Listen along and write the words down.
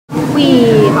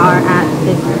We are at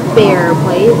this bear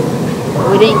place.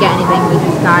 We didn't get anything, we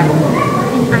just got an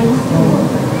Icee.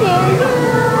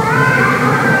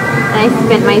 I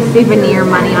spent my souvenir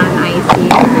money on an Icee.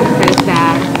 I'm so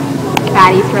sad.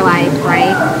 Fatties for life,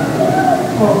 right?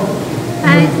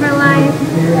 Fatties for life.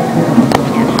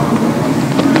 Yeah.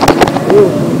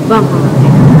 Ooh, bumper.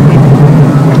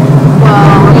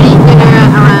 Well, we're gonna eat dinner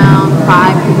at around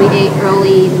 5 because we ate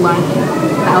early lunch.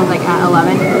 That was like at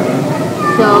 11.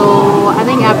 So I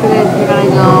think after this we're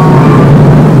gonna go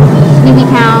Snoopy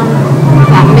Town,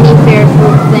 that mini Ferris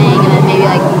wheel thing, and then maybe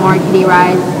like more kiddie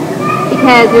rides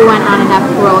because we went on enough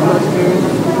roller coasters.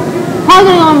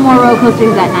 Probably gonna go on more roller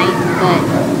coasters that night, but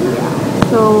yeah.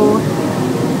 So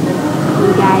see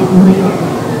you guys later.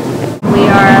 We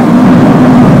are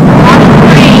on a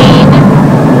train.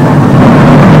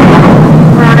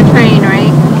 We're on a train, right?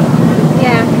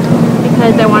 Yeah.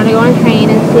 Because I wanted to go on a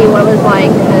train and see what it was like.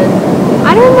 Cause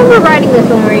I don't remember riding this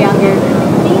when we were younger.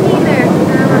 Me neither.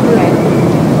 Okay.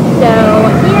 So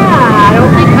yeah, I don't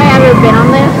think I ever been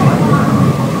on this.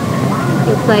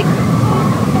 It's like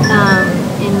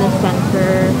in the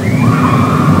center,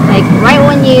 like right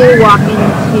when you walk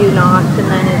into KNOTTS, and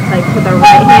then it's like to the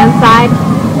right hand side.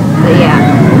 But yeah,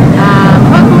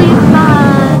 hopefully it's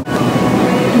fun.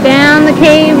 Down the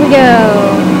cave we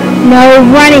go. No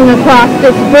running across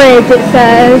this bridge, it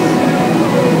says.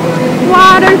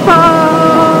 Waterfall!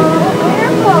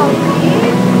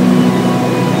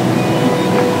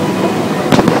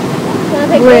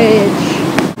 Bridge.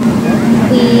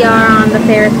 We are on the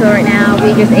Ferris wheel right now.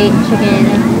 We just ate chicken.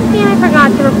 Yeah, I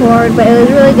forgot to record, but it was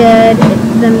really good.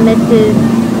 It's the Mrs.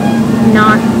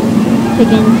 Knott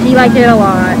chicken. She liked it a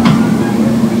lot.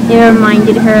 It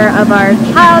reminded her of our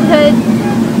childhood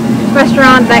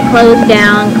restaurant that closed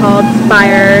down called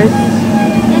Spires.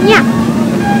 And yeah.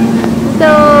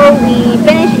 So we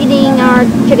finished eating our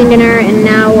chicken dinner and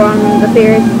now we're on the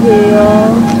Ferris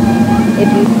wheel,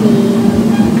 if you see.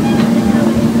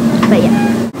 But yeah.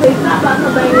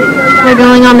 We're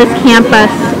going on this campus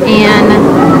and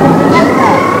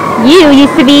you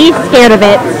used to be scared of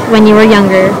it when you were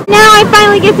younger. Now I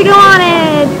finally get to go on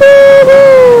it!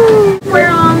 Woohoo! We're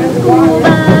on the school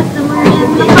bus and we're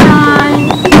in the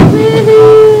front.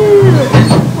 Woohoo!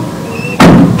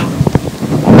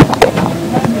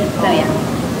 So yeah.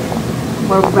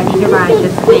 We're ready to ride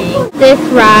this thing. This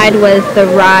ride was the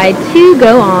ride to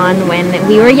go on when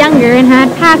we were younger and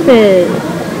had passes.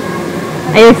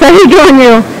 Are you excited to go on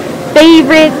your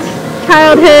favorite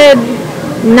childhood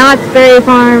Knott's Berry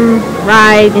Farm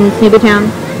ride in Snoopy Town?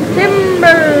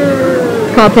 Timber!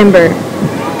 It's called Timber.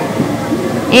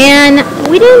 And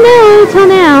we didn't know till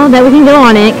now that we can go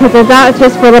on it because I thought it's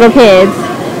just for little kids.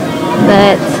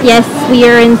 But yes, we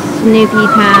are in Snoopy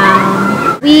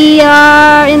Town. We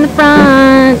are in the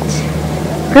front.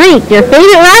 Great, your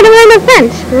favorite ride and we're in the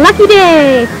front. Lucky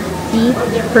day. See,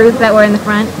 proof that we're in the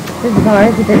front. This bar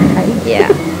is a bit tight. Yeah.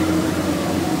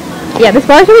 Yeah, this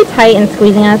bar is really tight and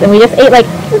squeezing us, and we just ate like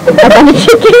a bunch of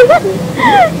chicken.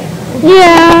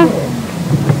 Yeah.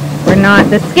 We're not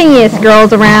the skinniest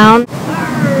girls around.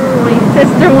 My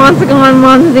sister wants to go on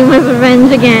Monzuma's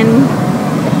Revenge again.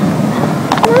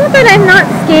 Not that I'm not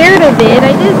scared of it,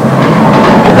 it's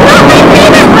not my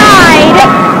favorite ride.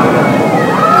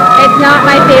 It's not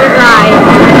my favorite ride.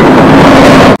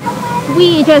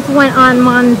 We just went on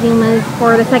Monzuma's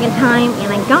for the second time,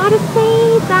 and I gotta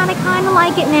say that I kind of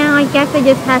like it now. I guess I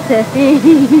just had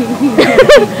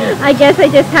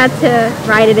to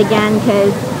ride it again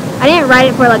because I didn't ride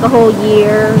it for like a whole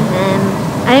year, and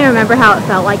I didn't remember how it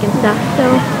felt like and stuff.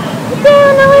 So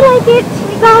yeah, no, I like it.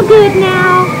 It's all good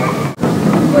now.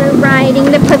 We're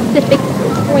riding the Pacific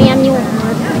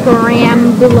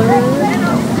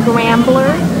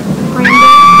Scrambler.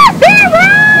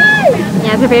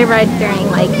 Yeah, it's her favorite ride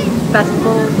during like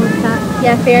festivals and stuff.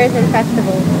 Yeah, fairs and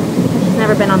festivals. She's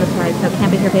never been on this ride, so it can't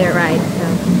be her favorite ride. So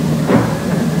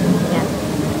yeah,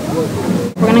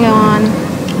 we're gonna go on.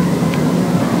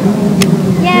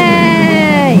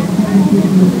 Yay!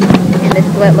 And this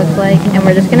is what it looks like, and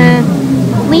we're just gonna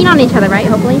lean on each other, right?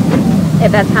 Hopefully,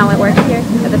 if that's how it works here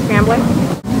at the Scrambler.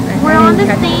 We're on this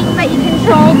thing that you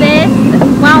control this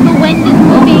while the wind is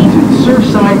moving.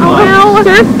 Surfside glider. Oh no,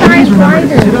 Surfside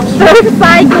glider.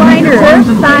 Surfside glider.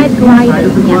 Surfside glider.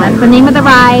 Yeah, that's the name of the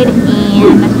ride,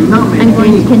 and I'm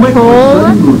going to control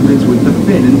the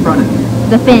fin in front of you.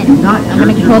 The fin. I'm going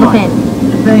to control the fin.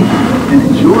 Thank you, and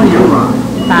enjoy your ride.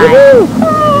 Bye.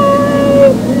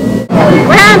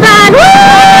 We're on.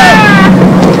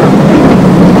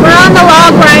 We're on the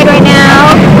log ride right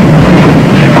now.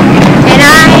 And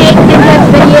I did this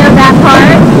video of that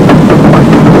part.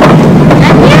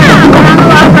 And yeah, we're on the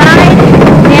log ride.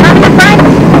 And I'm in the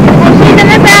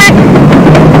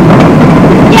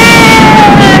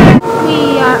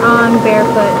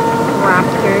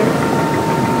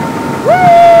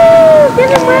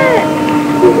freaking wet.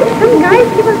 Some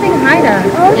guys keep on saying hi to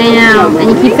us. I know, and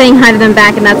you keep saying hi to them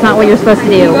back, and that's not what you're supposed to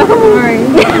do. Sorry.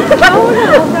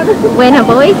 When a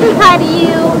boy says hi to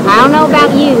you, I don't know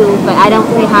about you, but I don't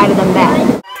say hi to them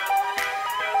back.